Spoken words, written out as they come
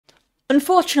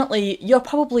Unfortunately, you're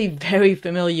probably very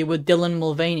familiar with Dylan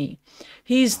Mulvaney.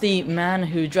 He's the man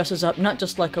who dresses up not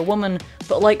just like a woman,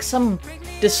 but like some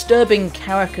disturbing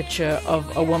caricature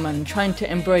of a woman, trying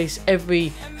to embrace every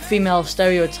female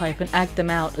stereotype and act them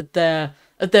out at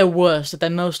their worst, at their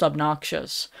most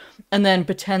obnoxious, and then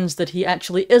pretends that he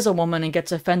actually is a woman and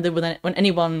gets offended when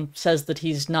anyone says that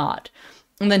he's not.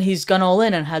 And then he's gone all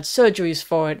in and had surgeries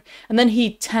for it. And then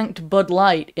he tanked Bud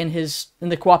Light in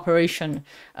the cooperation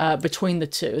between the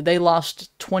two. They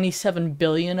lost 27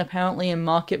 billion apparently in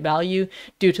market value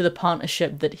due to the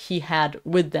partnership that he had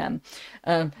with them.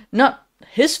 Not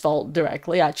his fault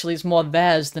directly, actually, it's more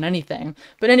theirs than anything.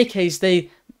 But in any case, they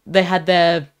had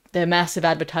their massive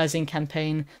advertising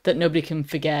campaign that nobody can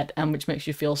forget, and which makes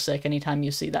you feel sick anytime you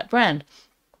see that brand.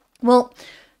 Well,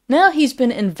 now he's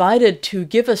been invited to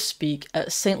give a speak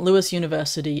at St. Louis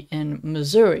University in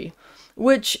Missouri,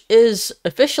 which is,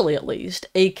 officially at least,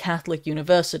 a Catholic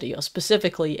university, or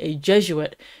specifically a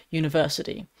Jesuit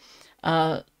university.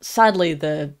 Sadly,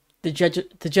 the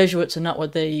Jesuits are not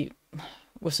what they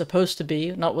were supposed to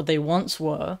be, not what they once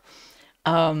were,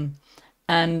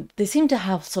 and they seem to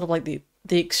have sort of like the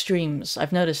extremes.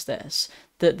 I've noticed this,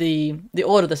 that the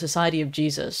Order, the Society of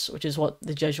Jesus, which is what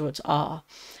the Jesuits are,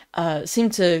 seem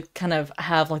to kind of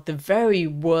have like the very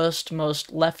worst,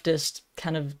 most leftist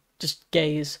kind of just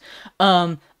gaze,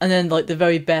 and then like the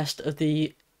very best of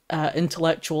the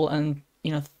intellectual and,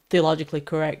 you know, theologically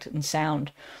correct and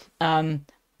sound. I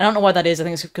don't know why that is. I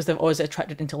think it's because they've always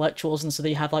attracted intellectuals, and so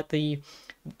they have like the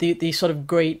sort of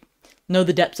great know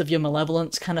the depths of your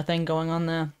malevolence kind of thing going on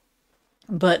there.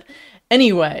 But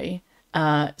anyway,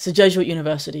 it's a Jesuit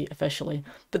university officially,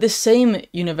 but this same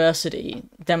university,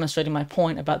 demonstrating my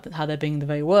point about how they're being the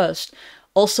very worst,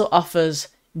 also offers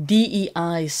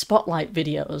DEI spotlight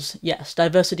videos, yes,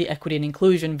 diversity, equity, and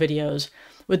inclusion videos,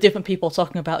 with different people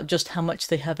talking about just how much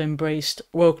they have embraced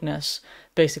wokeness,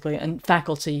 basically, and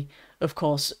faculty, of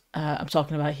course, I'm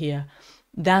talking about here.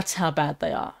 That's how bad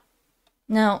they are.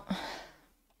 Now,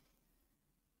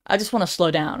 I just want to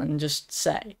slow down and just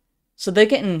say, so they're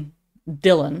getting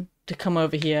Dylan to come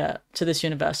over here to this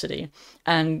university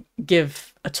and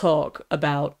give a talk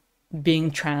about being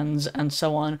trans and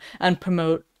so on, and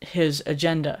promote his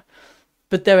agenda.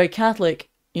 But they're a Catholic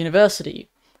university,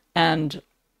 and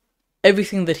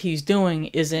everything that he's doing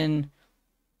is in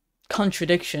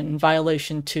contradiction,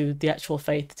 violation to the actual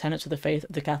faith, the tenets of the faith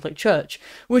of the Catholic Church,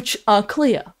 which are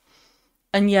clear.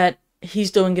 And yet,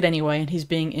 he's doing it anyway, and he's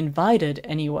being invited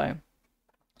anyway.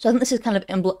 So I think this is kind of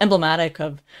emblematic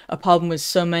of a problem with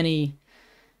so many,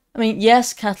 I mean,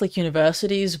 yes, Catholic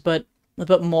universities, but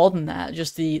more than that,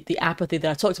 just the apathy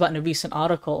that I talked about in a recent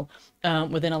article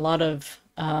within a lot of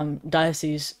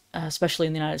dioceses, especially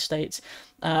in the United States.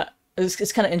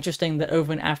 It's kind of interesting that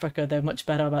over in Africa, they're much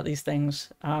better about these things,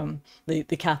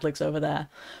 the Catholics over there.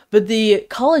 But the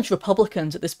college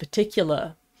Republicans at this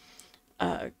particular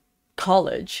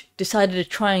college decided to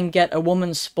try and get a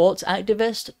woman sports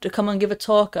activist to come and give a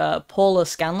talk, Paula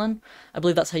Scanlon, I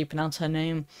believe that's how you pronounce her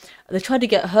name. They tried to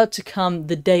get her to come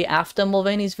the day after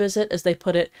Mulvaney's visit, as they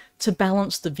put it, to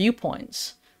balance the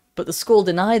viewpoints. But the school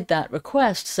denied that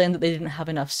request, saying that they didn't have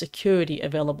enough security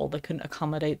available. They couldn't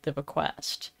accommodate the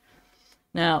request.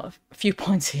 Now, a few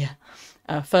points here.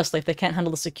 Firstly, if they can't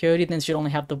handle the security, then they should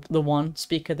only have the one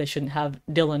speaker. They shouldn't have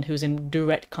Dylan, who's in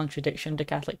direct contradiction to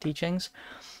Catholic teachings.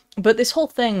 But this whole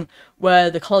thing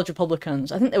where the college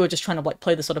Republicans, I think they were just trying to like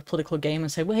play this sort of political game and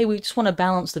say, well, hey, we just want to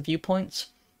balance the viewpoints.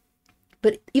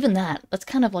 But even that's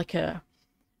kind of like a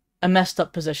messed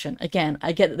up position. Again,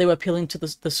 I get that they were appealing to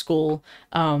the school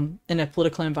in a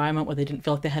political environment where they didn't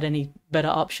feel like they had any better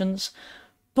options.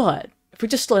 But if we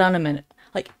just slow down a minute,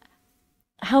 like,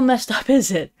 how messed up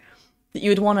is it that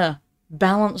you would want to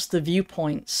balance the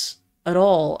viewpoints at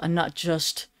all and not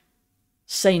just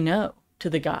say no to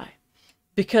the guy?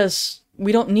 Because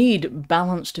we don't need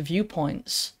balanced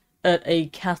viewpoints at a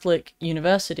Catholic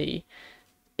university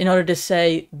in order to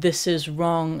say this is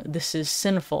wrong, this is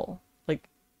sinful. Like,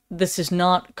 this is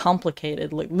not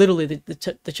complicated. Like, literally,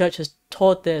 the church has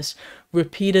taught this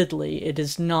repeatedly. It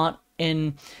is not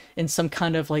in some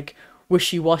kind of like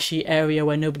wishy-washy area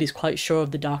where nobody's quite sure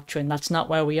of the doctrine. That's not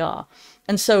where we are.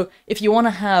 And so if you want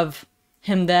to have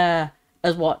him there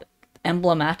as what?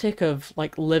 Emblematic of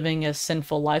like living a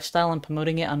sinful lifestyle and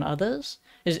promoting it on others?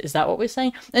 Is that what we're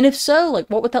saying? And if so, like,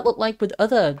 what would that look like with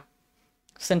other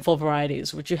sinful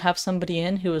varieties? Would you have somebody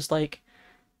in who was like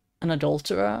an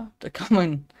adulterer to come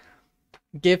and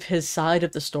give his side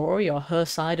of the story or her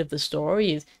side of the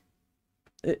story?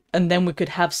 And then we could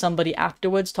have somebody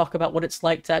afterwards talk about what it's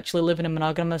like to actually live in a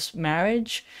monogamous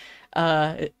marriage.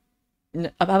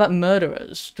 about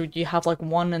murderers? Do you have like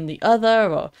one and the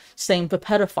other, or same for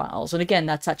pedophiles? And again,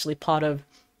 that's actually part of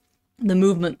the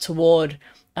movement toward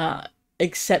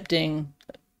accepting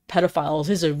pedophiles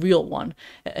is a real one.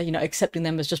 Accepting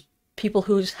them as just people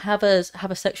who have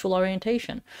a sexual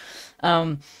orientation.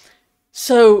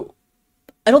 So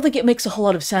I don't think it makes a whole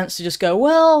lot of sense to just go,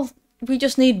 well, we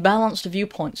just need balanced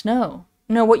viewpoints. No.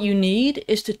 No, what you need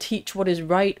is to teach what is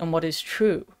right and what is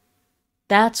true.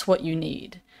 That's what you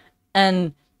need.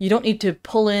 And you don't need to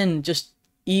pull in just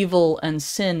evil and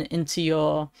sin into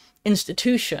your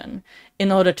institution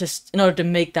in order to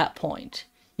make that point.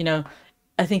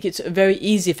 I think it's very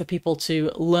easy for people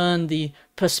to learn the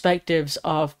perspectives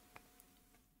of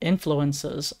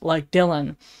influencers like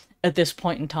Dylan at this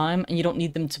point in time, and you don't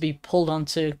need them to be pulled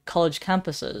onto college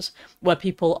campuses where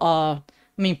people are,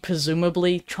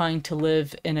 presumably trying to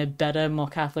live in a better, more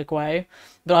Catholic way.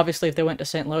 But obviously, if they went to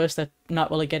St. Louis, they're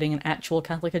not really getting an actual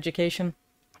Catholic education,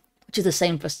 which is the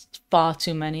same for far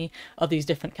too many of these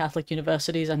different Catholic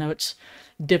universities. I know it's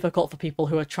difficult for people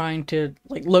who are trying to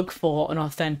look for an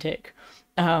authentic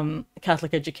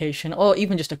Catholic education, or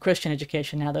even just a Christian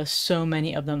education. Now there's so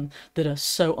many of them that are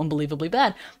so unbelievably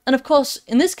bad. And of course,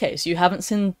 in this case, you haven't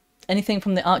seen anything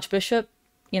from the Archbishop,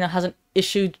 hasn't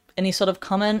issued any sort of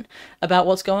comment about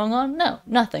what's going on. No,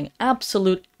 nothing.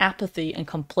 Absolute apathy and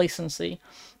complacency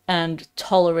and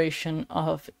toleration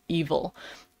of evil,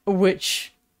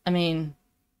 which, we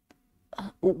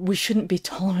shouldn't be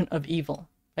tolerant of evil,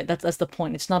 right? That's the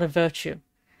point. It's not a virtue.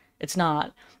 It's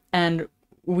not. And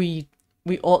we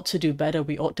ought to do better.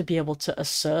 We ought to be able to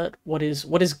assert what is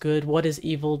good, what is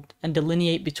evil, and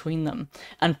delineate between them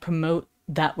and promote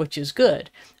that which is good.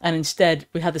 And instead,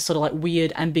 we have this sort of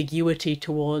weird ambiguity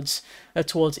towards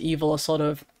evil, a sort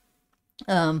of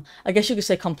I guess you could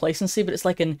say complacency, but it's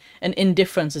like an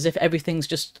indifference, as if everything's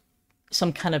just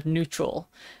some kind of neutral.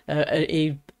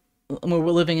 We're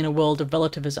living in a world of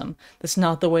relativism. That's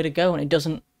not the way to go, and it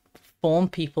doesn't form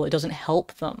people, it doesn't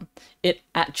help them, it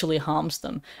actually harms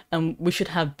them. And we should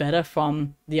have better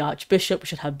from the Archbishop, we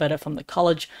should have better from the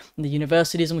college and the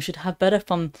universities, and we should have better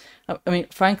from,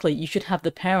 frankly, you should have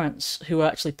the parents who are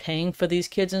actually paying for these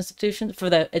kids' institutions, for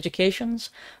their educations,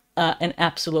 in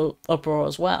absolute uproar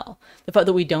as well. The fact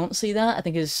that we don't see that, I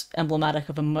think, is emblematic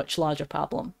of a much larger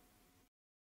problem.